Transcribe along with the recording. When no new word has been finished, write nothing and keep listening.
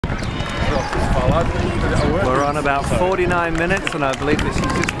We're on about 49 minutes and I believe that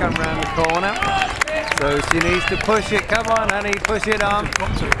she's just come round the corner. So she needs to push it. Come on, honey, push it on.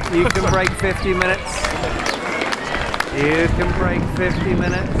 You can break 50 minutes. You can break 50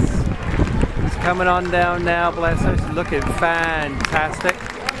 minutes. She's coming on down now, bless her. She's looking fantastic.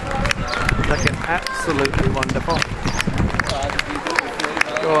 Looking absolutely wonderful.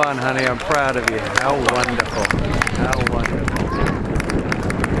 Go on, honey, I'm proud of you. How wonderful. How wonderful.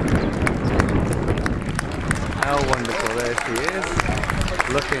 How wonderful. There she is.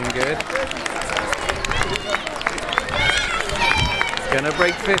 Looking good. Gonna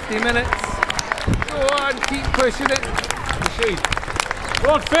break 50 minutes. Go on, keep pushing it.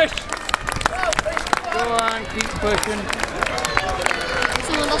 Go on, fish. Go on, keep pushing.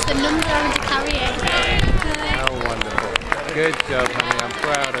 Someone lost a number having to carry it. How wonderful. Good job, honey. I'm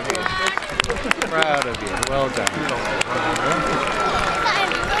proud of you. Proud of you. Well done.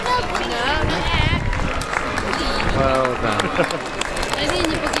 Well done.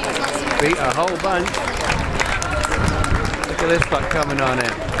 Beat a whole bunch. Look at this lot coming on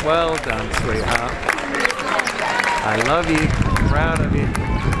in. Well done, sweetheart. I love you. Proud of you.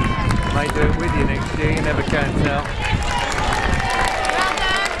 Might do it with you next year. You never can tell.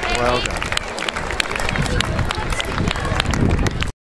 Well done.